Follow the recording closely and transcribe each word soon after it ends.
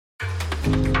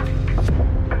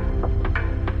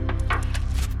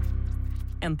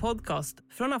En podcast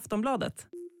från Aftonbladet.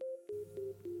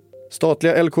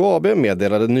 Statliga LKAB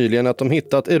meddelade nyligen att de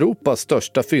hittat Europas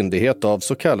största fyndighet av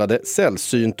så kallade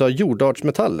sällsynta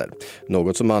jordartsmetaller.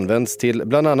 Något som används till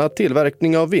bland annat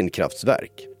tillverkning av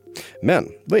vindkraftsverk. Men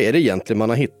vad är det egentligen man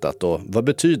har hittat och vad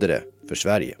betyder det för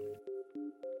Sverige?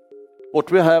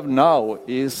 What we have now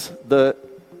is the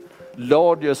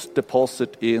largest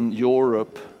deposit in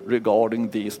Europe regarding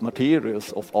these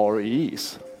materials of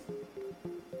REEs.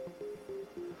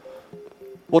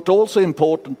 What's also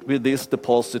important with this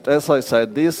deposit, as I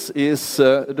said, this is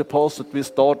a deposit we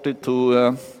started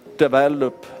to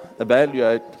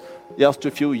evaluate just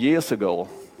a few years ago.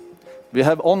 We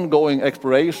have ongoing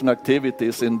exploration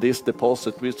activities in this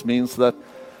deposit, which means that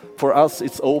for us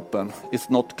it's open, it's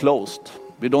not closed.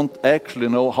 We don't actually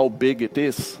know how big it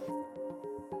is.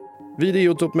 Vid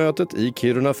EU-toppmötet i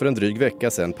Kiruna för en dryg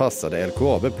vecka sedan passade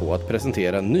LKAB på att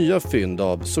presentera nya fynd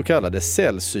av så kallade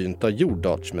sällsynta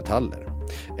jordartsmetaller.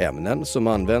 Ämnen som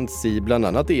används i bland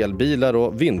annat elbilar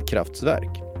och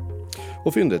vindkraftsverk.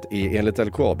 Och fyndet är enligt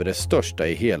LKAB det största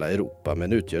i hela Europa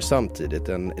men utgör samtidigt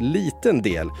en liten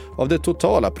del av det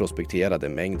totala prospekterade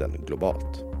mängden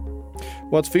globalt.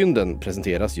 Och att fynden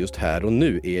presenteras just här och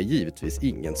nu är givetvis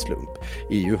ingen slump.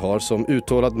 EU har som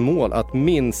uttalat mål att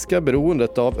minska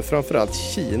beroendet av framförallt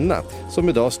Kina som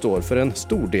idag står för en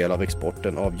stor del av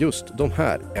exporten av just de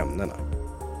här ämnena.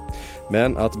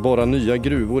 Men att borra nya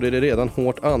gruvor i det redan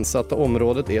hårt ansatta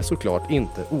området är såklart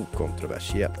inte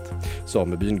okontroversiellt.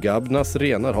 Samebyn Gabnas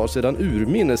renar har sedan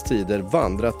urminnes tider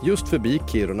vandrat just förbi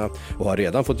Kiruna och har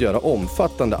redan fått göra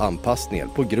omfattande anpassningar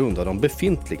på grund av de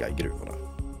befintliga gruvorna.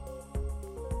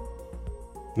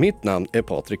 Mitt namn är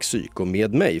Patrik Syk och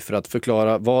med mig för att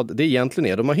förklara vad det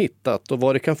egentligen är de har hittat och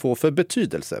vad det kan få för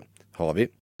betydelse har vi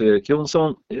Erik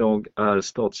Jonsson. Jag är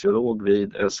statsgeolog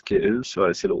vid SGU,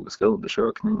 Sveriges geologiska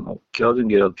undersökning, och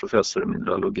adjungerad professor i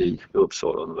mineralogi vid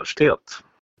Uppsala Universitet.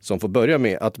 Som får börja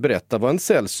med att berätta vad en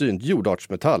sällsynt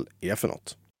jordartsmetall är för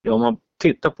något. Ja, om man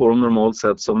tittar på dem normalt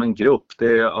sett som en grupp,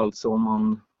 det är alltså om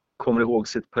man kommer ihåg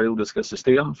sitt periodiska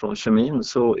system från kemin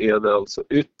så är det alltså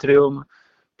yttrium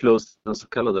plus den så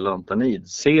kallade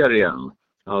lantanidserien,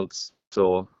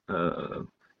 alltså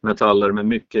metaller med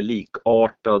mycket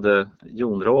likartade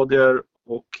jonradier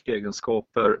och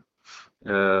egenskaper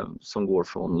som går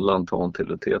från lantan till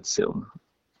lutetium.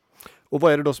 Och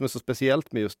vad är det då som är så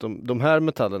speciellt med just de här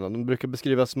metallerna? De brukar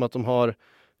beskrivas som att de har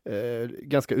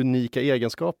ganska unika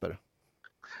egenskaper.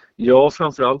 Ja,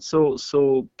 framförallt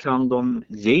så kan de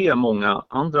ge många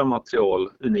andra material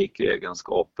unika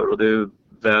egenskaper och det är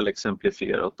väl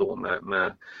exemplifierat då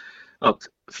med att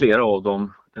flera av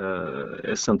dem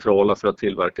är centrala för att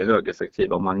tillverka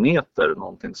högeffektiva magneter,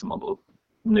 någonting som man då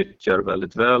nyttjar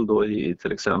väldigt väl då i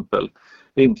till exempel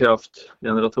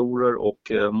vindkraftgeneratorer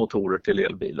och motorer till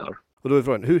elbilar. Och då är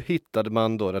frågan, hur hittade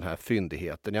man då den här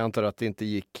fyndigheten? Jag antar att det inte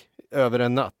gick över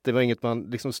en natt. Det var inget man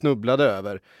liksom snubblade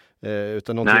över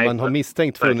utan någonting man har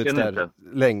misstänkt funnits där inte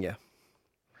länge.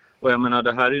 Och jag menar,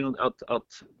 det här är ju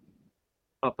att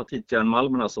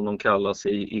apatitjärnmalmerna som de kallas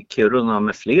i Kiruna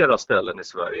med flera ställen i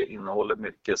Sverige innehåller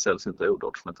mycket sällsynta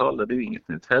jordartsmetaller. Det är ju inget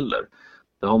nytt heller.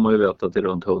 Det har man ju vetat i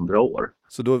runt 100 år.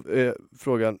 Så då är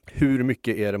frågan, hur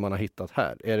mycket är det man har hittat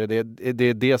här?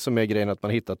 Är det som är grejen, att man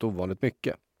har hittat ovanligt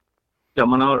mycket? Ja,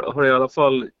 man har i alla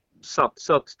fall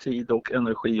satsat tid och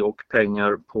energi och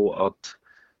pengar på att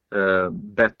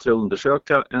bättre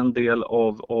undersöka en del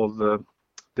av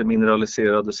det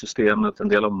mineraliserade systemet, en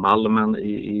del av malmen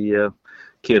i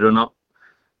Kiruna.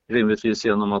 Rimligtvis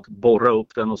genom att borra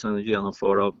upp den och sen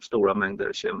genomföra stora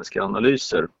mängder kemiska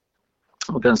analyser.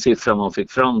 Och den siffran man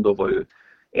fick fram då var ju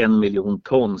 1 miljon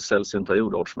ton sällsynta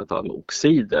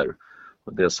jordartsmetalloxider.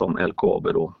 Det som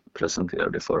LKAB då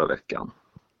presenterade förra veckan.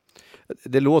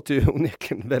 Det låter ju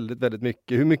onekligen väldigt, väldigt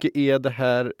mycket. Hur mycket är det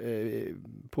här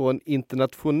på en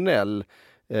internationell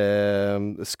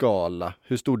skala?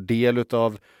 Hur stor del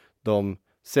av de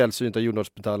sällsynta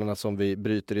jordartsmetallerna som vi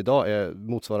bryter idag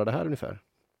motsvarar det här ungefär?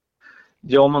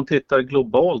 Ja, om man tittar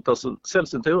globalt, alltså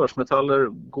sällsynta jordartsmetaller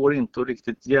går inte att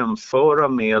riktigt jämföra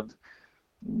med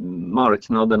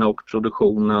marknaderna och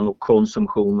produktionen och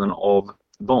konsumtionen av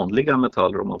vanliga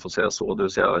metaller, om man får säga så, det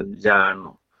vill säga järn,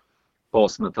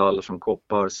 basmetaller som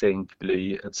koppar, zink,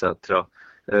 bly etc.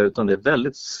 Utan det är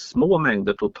väldigt små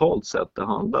mängder totalt sett det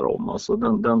handlar om. Alltså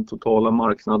den totala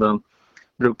marknaden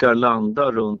brukar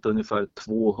landa runt ungefär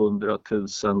 200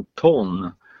 000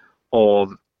 ton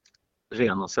av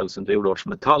rena sällsynta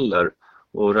jordartsmetaller,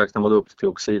 och räknar man upp till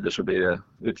oxider så blir det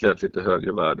ytterligare ett lite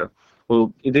högre värde.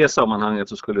 Och i det sammanhanget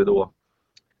så skulle då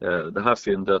det här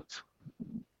fyndet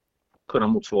kunna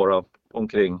motsvara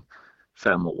omkring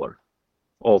 5 år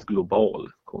av global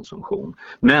konsumtion.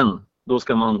 Men då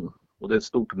ska man, och det är ett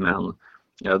stort men,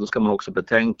 då ska man också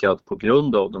betänka att på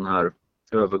grund av den här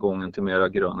övergången till mera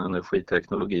gröna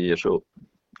energiteknologier så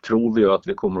tror vi ju att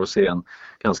vi kommer att se en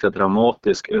ganska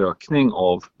dramatisk ökning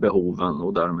av behoven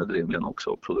och därmed rimligen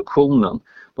också produktionen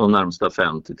de närmsta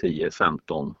 5 till 10,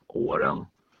 15 åren.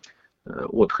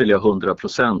 Åtskilliga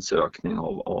 100% ökning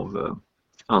av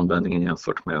användningen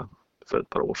jämfört med för ett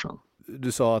par år sedan.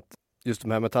 Du sa att just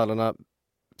de här metallerna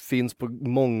finns på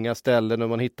många ställen. När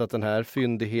man hittat den här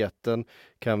fyndigheten,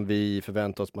 kan vi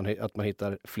förvänta oss att man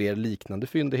hittar fler liknande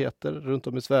fyndigheter runt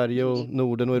om i Sverige och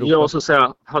Norden och Europa? Ja, så att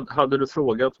säga, hade du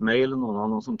frågat mig eller någon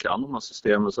annan som kan de här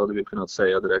systemen så hade vi kunnat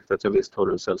säga direkt att visst har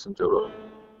du sällsynta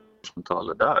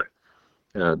jordartsmetaller där.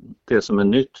 Det som är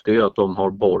nytt, det är att de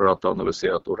har borrat,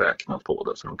 analyserat och räknat på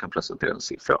det så de kan presentera en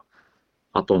siffra.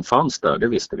 Att de fanns där, det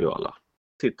visste vi ju alla.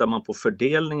 Tittar man på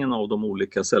fördelningen av de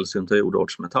olika sällsynta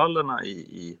jordartsmetallerna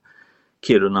i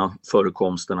Kiruna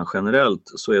förekomsterna generellt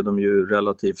så är de ju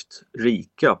relativt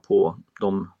rika på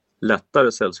de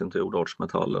lättare sällsynta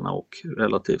jordartsmetallerna och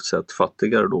relativt sett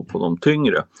fattigare då på de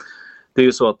tyngre. Det är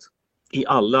ju så att i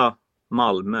alla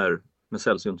malmer med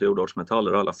sällsynta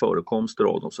jordartsmetaller, alla förekomster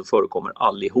av dem, så förekommer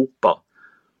allihopa.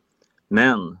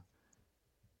 Men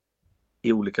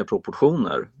i olika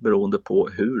proportioner beroende på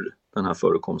hur den här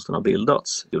förekomsten har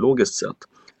bildats geologiskt sett.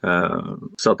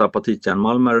 Så att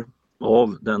apatitjärnmalmer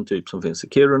av den typ som finns i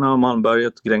Kiruna,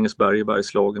 Malmberget, Grängesberg i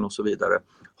Bergslagen och så vidare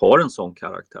har en sån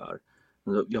karaktär.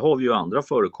 Vi har ju andra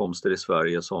förekomster i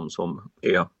Sverige som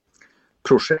är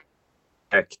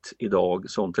projekt idag,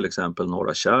 som till exempel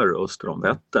Norra Kärr öster om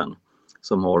Vättern,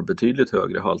 som har betydligt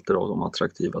högre halter av de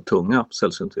attraktiva tunga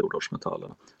sällsynta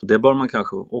jordartsmetallerna. Det bör man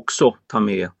kanske också ta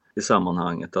med i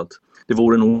sammanhanget, att det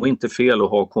vore nog inte fel att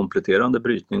ha kompletterande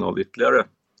brytning av ytterligare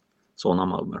sådana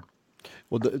malmer.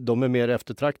 Och de är mer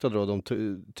eftertraktade då, de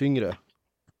tyngre?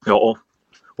 Ja,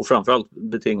 och framförallt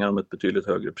betingar de ett betydligt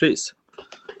högre pris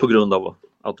på grund av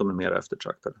att de är mer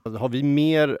eftertraktade. Har vi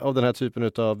mer av den här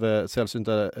typen av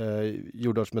sällsynta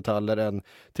jordartsmetaller än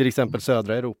till exempel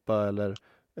södra Europa eller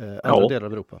andra delar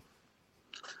av Europa?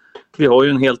 Vi har ju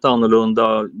en helt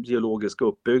annorlunda geologisk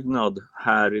uppbyggnad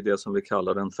här i det som vi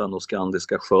kallar den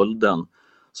fennoskandiska skölden,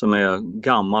 som är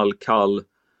gammal kall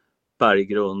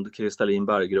berggrund, kristallin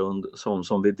berggrund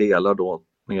som vi delar då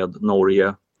med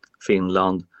Norge,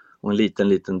 Finland och en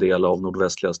liten del av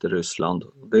nordvästligaste Ryssland.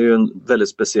 Det är ju en väldigt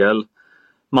speciell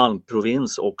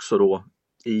malmprovins också då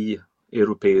i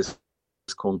europeisk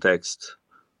kontext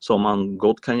som man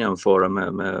gott kan jämföra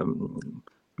med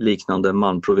liknande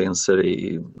malmprovinser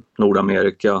i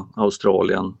Nordamerika,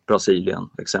 Australien, Brasilien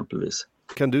exempelvis.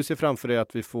 Kan du se framför dig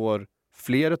att vi får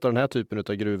fler av den här typen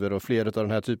av gruvor och fler av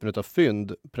den här typen av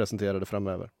fynd presenterade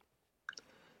framöver?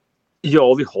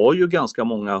 Ja, vi har ju ganska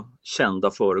många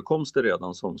kända förekomster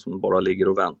redan som bara ligger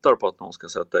och väntar på att någon ska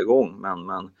sätta igång.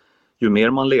 Men ju mer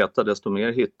man letar desto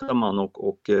mer hittar man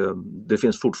och det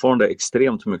finns fortfarande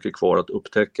extremt mycket kvar att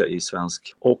upptäcka i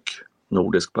svensk och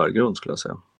nordisk berggrund skulle jag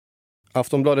säga.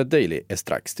 Aftonbladet Daily är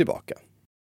strax tillbaka.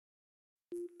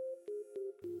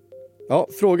 Ja,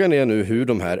 frågan är nu hur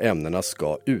de här ämnena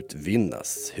ska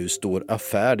utvinnas. Hur stor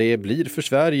affär det blir för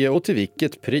Sverige och till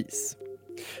vilket pris.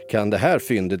 Kan det här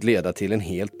fyndet leda till en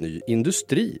helt ny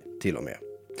industri till och med?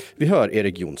 Vi hör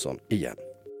Erik Jonsson igen.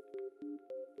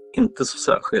 Inte så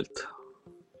särskilt.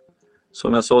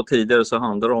 Som jag sa tidigare så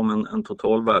handlar det om en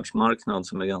total världsmarknad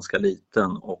som är ganska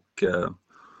liten och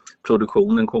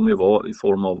produktionen kommer ju vara i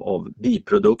form av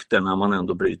biprodukter när man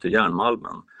ändå bryter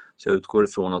järnmalmen. Så jag utgår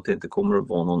ifrån att det inte kommer att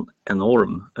vara någon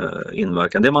enorm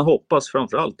inverkan. Det man hoppas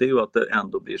framförallt är ju att det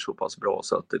ändå blir så pass bra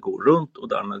så att det går runt och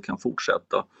därmed kan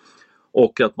fortsätta.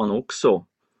 Och att man också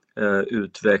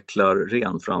utvecklar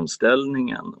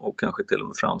renframställningen och kanske till och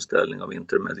med framställning av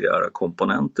intermediära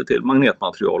komponenter till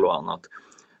magnetmaterial och annat.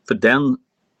 För den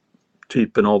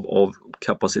typen av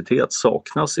kapacitet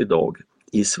saknas idag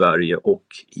i Sverige och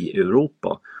i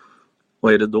Europa.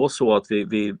 Och är det då så att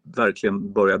vi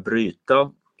verkligen börjar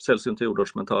bryta sällsynta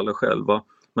jordartsmetaller själva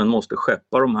men måste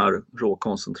skeppa de här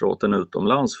råkoncentraten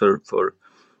utomlands för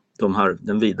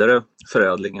den vidare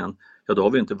förädlingen, ja då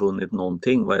har vi inte vunnit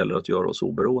någonting vad gäller att göra oss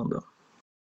oberoende.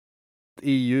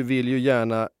 EU vill ju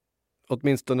gärna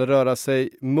åtminstone röra sig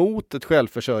mot ett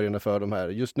självförsörjande för de här.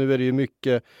 Just nu är det ju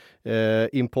mycket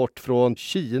import från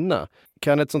Kina.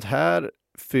 Kan ett sånt här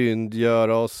fynd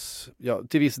göra oss, ja,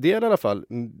 till viss del i alla fall,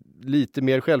 lite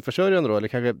mer självförsörjande då, eller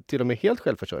kanske till och med helt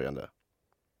självförsörjande?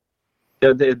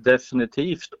 Ja, det är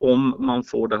definitivt, om man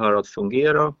får det här att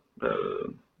fungera,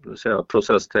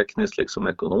 processtekniskt liksom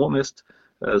ekonomiskt,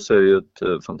 så är det ju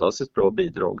ett fantastiskt bra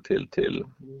bidrag till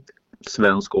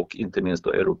svensk och inte minst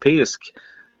då europeisk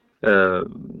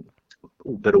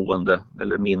oberoende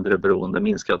eller mindre beroende,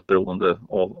 minskat beroende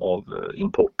av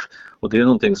import. Och det är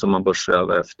någonting som man bör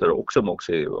sträva efter och som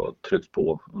också EU har tryckt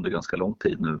på under ganska lång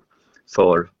tid nu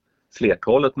för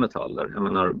flertalet metaller. Jag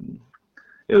menar,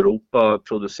 Europa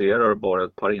producerar bara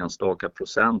ett par enstaka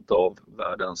procent av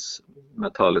världens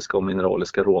metalliska och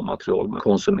mineraliska råmaterial, men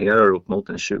konsumerar upp mot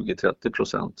en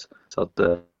 20-30%. Så att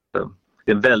det är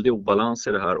en väldig obalans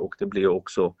i det här, och det blir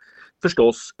också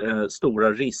förstås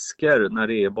stora risker när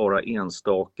det är bara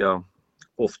enstaka,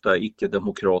 ofta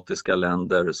icke-demokratiska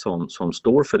länder som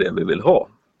står för det vi vill ha.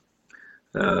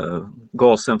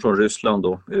 Gasen från Ryssland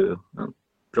då är en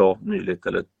bra nyligt,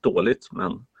 eller dåligt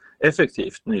men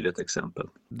effektivt nyligt exempel.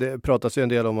 Det pratas ju en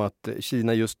del om att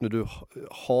Kina just nu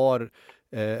har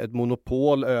ett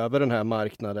monopol över den här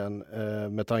marknaden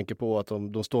med tanke på att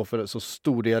de står för så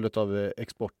stor del av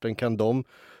exporten. Kan de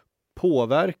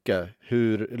påverka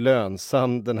hur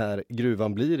lönsam den här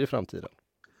gruvan blir i framtiden?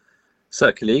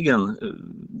 Säkerligen.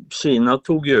 Kina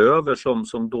tog ju över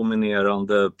som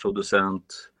dominerande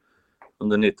producent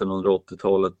under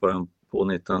 1980-talet, början på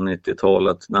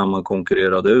 1990-talet, när man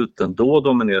konkurrerade ut den då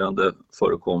dominerande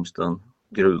förekomsten,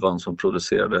 gruvan som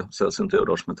producerade sällsynta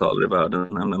jordartsmetaller i världen,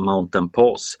 nämligen Mountain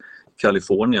Pass,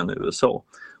 Kalifornien i USA.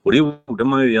 Och det gjorde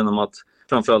man ju genom att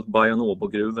framförallt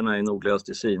Bayan-Obo-gruvorna i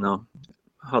nordligaste Kina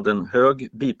hade en hög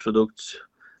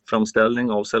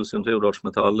biproduktsframställning av sällsynta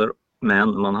jordartsmetaller,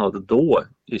 men man hade då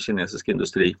i kinesisk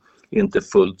industri inte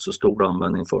fullt så stor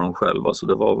användning för dem själva, så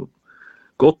det var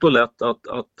gott och lätt att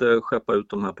skeppa ut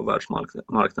de här på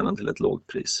världsmarknaden till ett lågt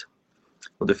pris.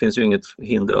 Och det finns ju inget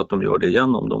hinder att de gör det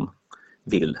igen om de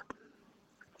vill.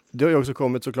 Det har ju också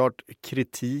kommit såklart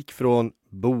kritik från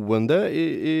boende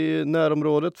i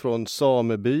närområdet, från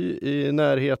sameby i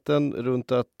närheten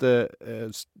runt att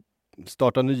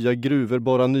starta nya gruvor,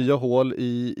 borra nya hål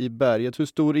i berget. Hur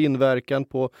stor inverkan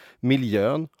på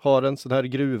miljön har en sån här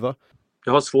gruva?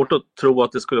 Jag har svårt att tro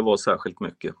att det skulle vara särskilt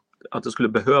mycket. Att det skulle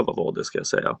behöva vara det, ska jag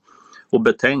säga. Och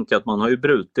betänk att man har ju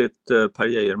brutit Per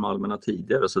Geijer-malmerna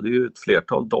tidigare, så det är ju ett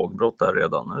flertal dagbrott där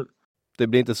redan nu. Det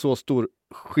blir inte så stor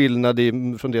skillnad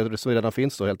från det som redan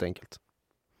finns då helt enkelt?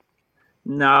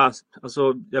 Nej,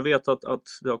 alltså jag vet att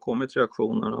det har kommit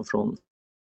reaktionerna från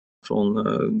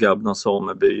Gabna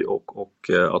sameby och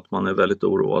att man är väldigt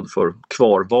oroad för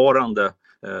kvarvarande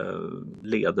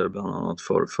leder bland annat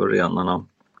för renarna.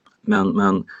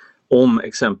 Men om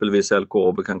exempelvis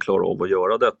LKAB kan klara av att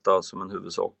göra detta som en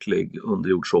huvudsaklig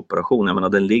underjordsoperation, jag menar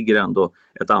den ligger ändå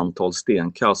ett antal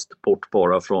stenkast bort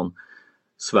bara från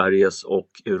Sveriges och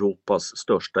Europas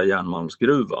största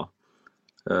järnmalmsgruva.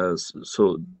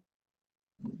 Så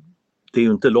det är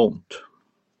ju inte långt.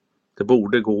 Det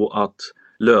borde gå att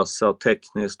lösa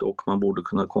tekniskt och man borde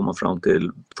kunna komma fram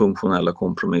till funktionella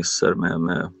kompromisser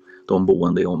med de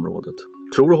boende i området.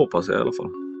 Tror och hoppas jag i alla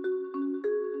fall.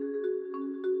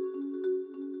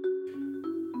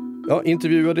 Ja,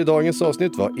 intervjuad i dagens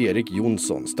avsnitt var Erik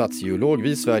Jonsson, statsgeolog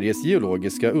vid Sveriges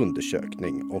geologiska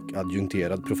undersökning och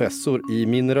adjungerad professor i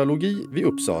mineralogi vid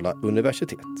Uppsala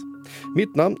Universitet.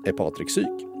 Mitt namn är Patrik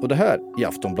Syk och det här är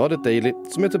Aftonbladet Daily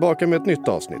som är tillbaka med ett nytt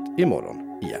avsnitt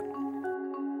imorgon igen.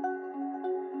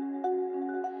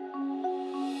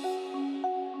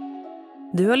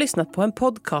 Du har lyssnat på en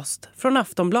podcast från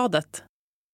Aftonbladet.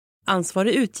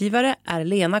 Ansvarig utgivare är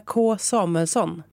Lena K. Samuelsson.